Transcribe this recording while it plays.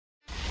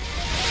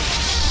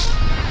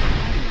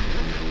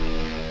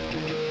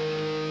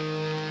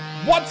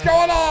What's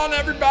going on,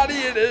 everybody?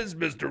 It is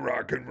Mr.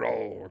 Rock and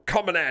Roll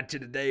coming at you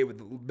today with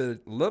a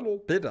little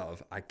bit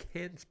of, I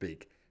can't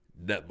speak,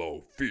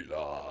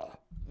 Nemophila.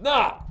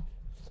 Now,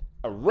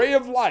 a ray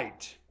of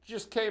light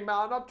just came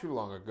out not too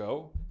long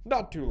ago.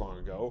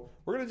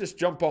 We're going to just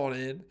jump on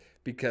in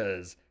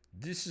because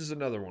this is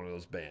another one of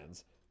those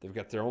bands. They've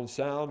got their own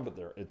sound,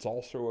 but it's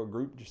also a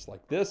group just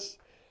like this.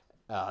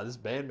 This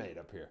bandmate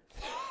up here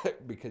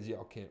because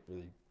y'all can't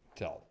really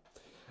tell.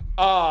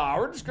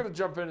 We're just going to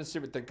jump in and see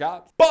what they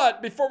got.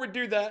 But before we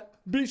do that,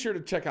 be sure to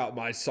check out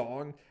my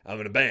song. I'm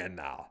in a band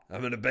now.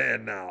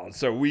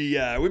 So we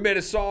made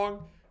a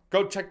song.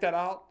 Go check that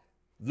out.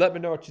 Let me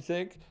know what you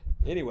think.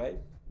 Anyway,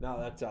 now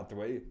that's out the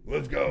way.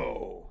 Let's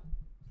go.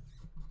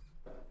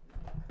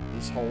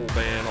 This whole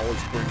band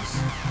always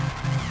brings...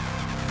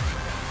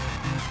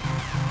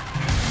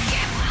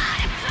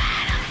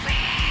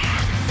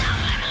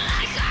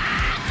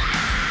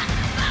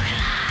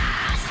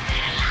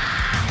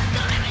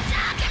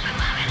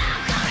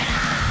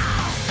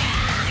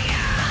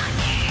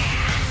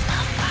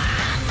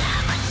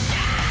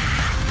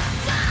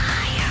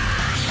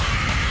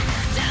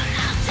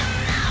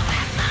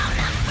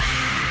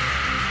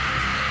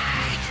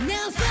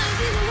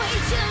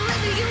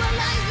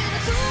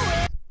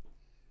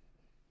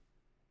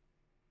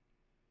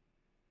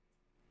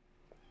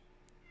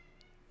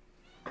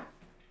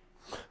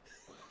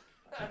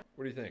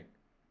 What do you think?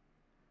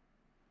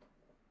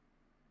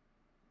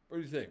 What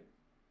do you think?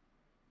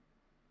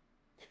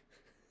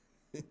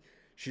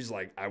 She's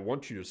like, I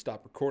want you to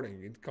stop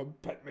recording and come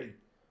pet me.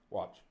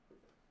 Watch.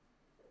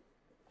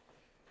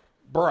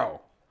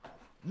 Bro.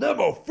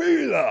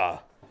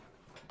 Nemophila!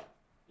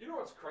 You know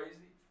what's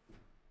crazy?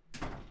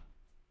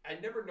 I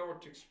never know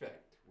what to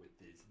expect with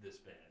this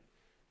band.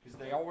 Because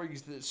they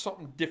always, there's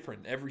something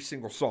different every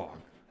single song.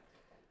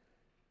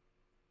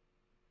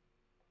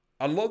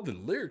 I love the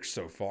lyrics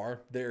so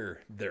far. They're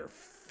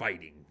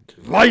fighting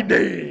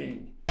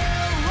lightning.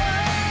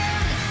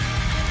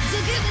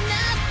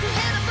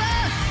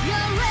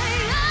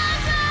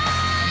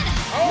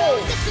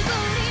 Oh.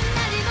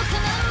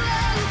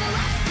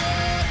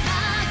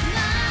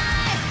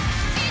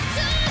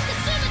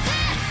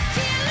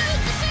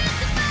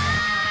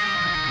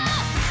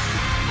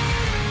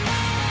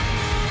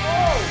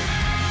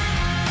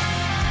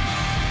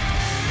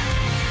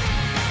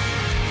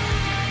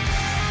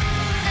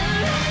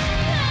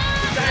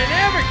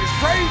 Dynamic is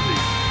crazy.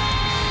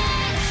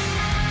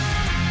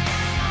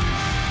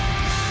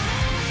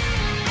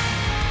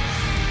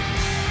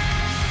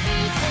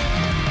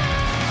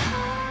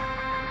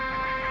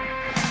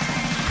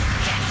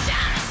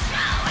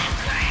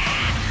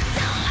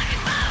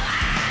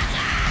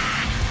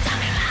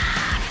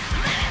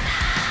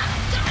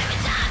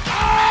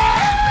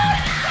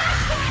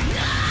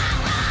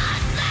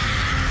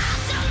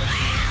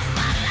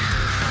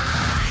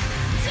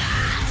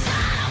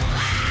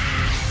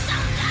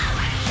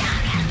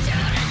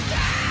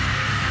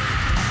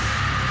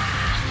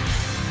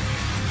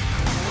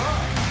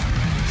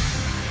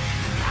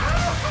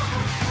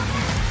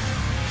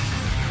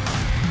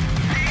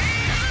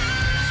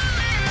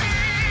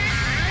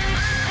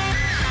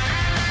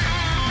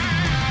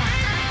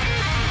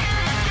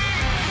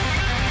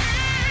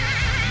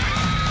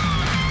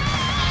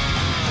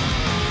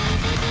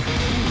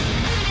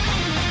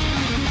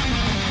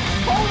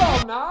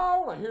 Now, I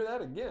want to hear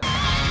that again.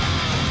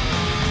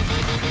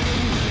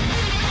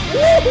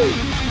 Woo!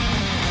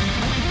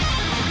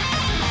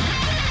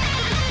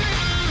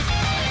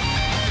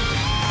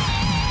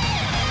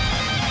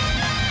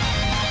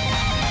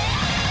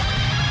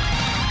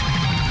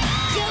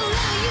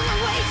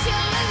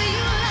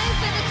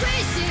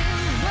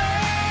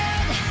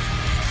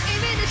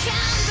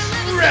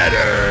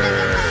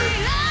 Redder!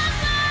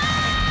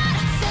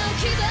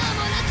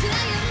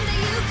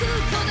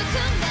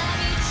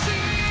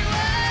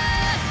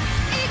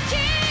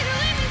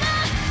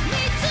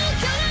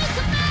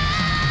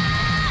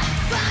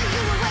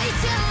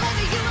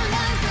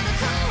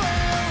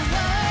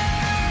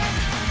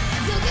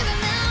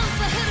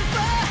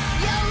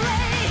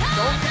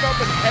 Up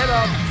and head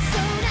up.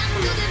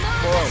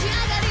 Bro.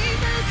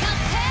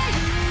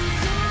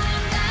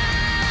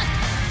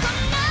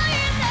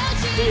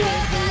 Dude,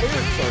 the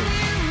lyrics are...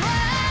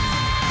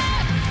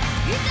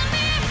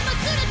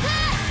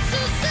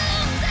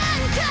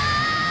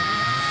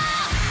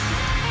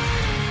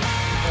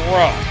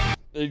 Bro,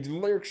 the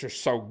lyrics are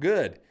so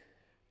good.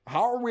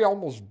 How are we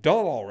almost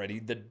done already?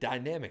 The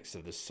dynamics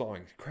of this song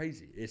is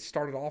crazy. It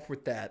started off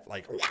with that,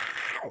 like,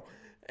 wow.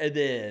 And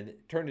then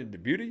it turned into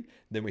beauty.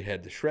 Then we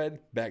had the shred,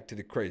 back to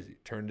the crazy.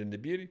 Turned into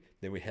beauty.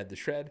 Then we had the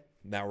shred.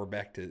 Now we're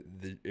back to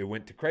it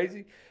went to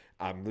crazy.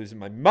 I'm losing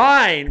my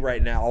mind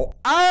right now.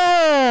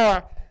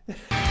 Ah!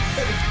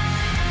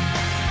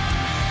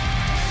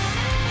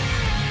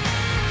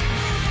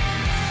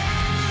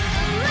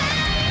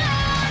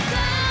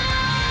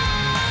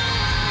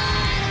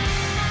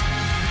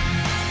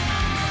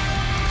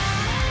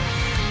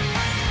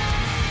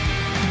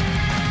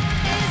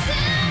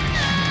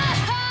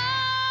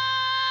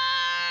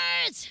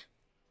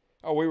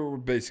 Oh, we were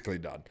basically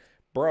done.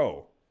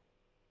 Bro,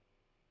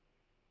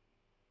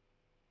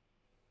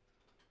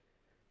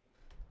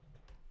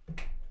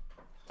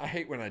 I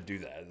hate when I do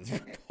that.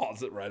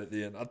 Pause it right at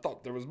the end. I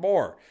thought there was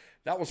more.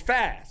 That was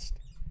fast.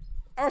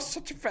 That was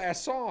such a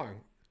fast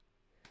song.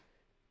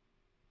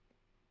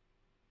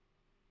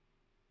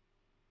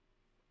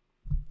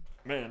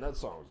 Man, that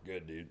song was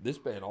good, dude. This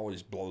band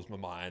always blows my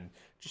mind,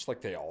 just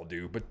like they all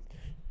do. But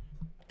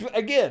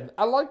again,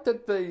 I like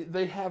that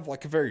they have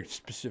like a very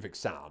specific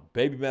sound.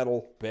 Baby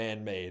metal,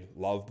 Bandmade,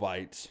 Love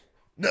Bites,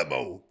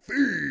 Nemophila.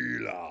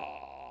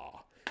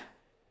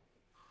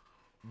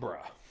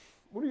 Bruh,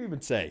 what do you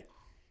even say?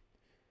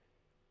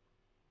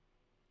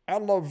 I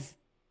love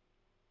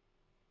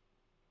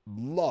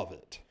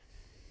it.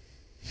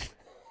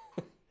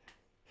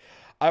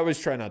 I always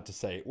try not to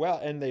say, well,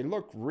 and they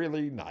look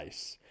really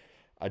nice.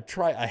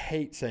 I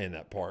hate saying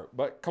that part,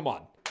 but come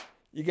on.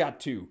 You got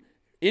to.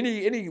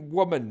 Any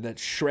woman that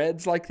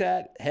shreds like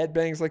that,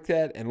 headbangs like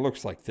that, and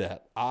looks like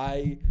that,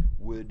 I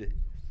would.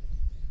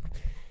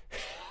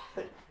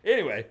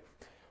 Anyway,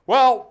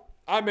 well,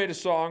 I made a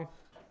song.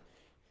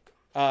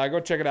 Go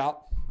check it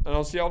out, and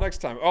I'll see y'all next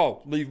time.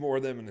 Oh, leave more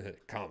of them in the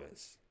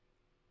comments.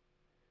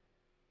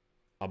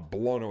 I'm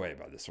blown away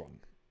by this one.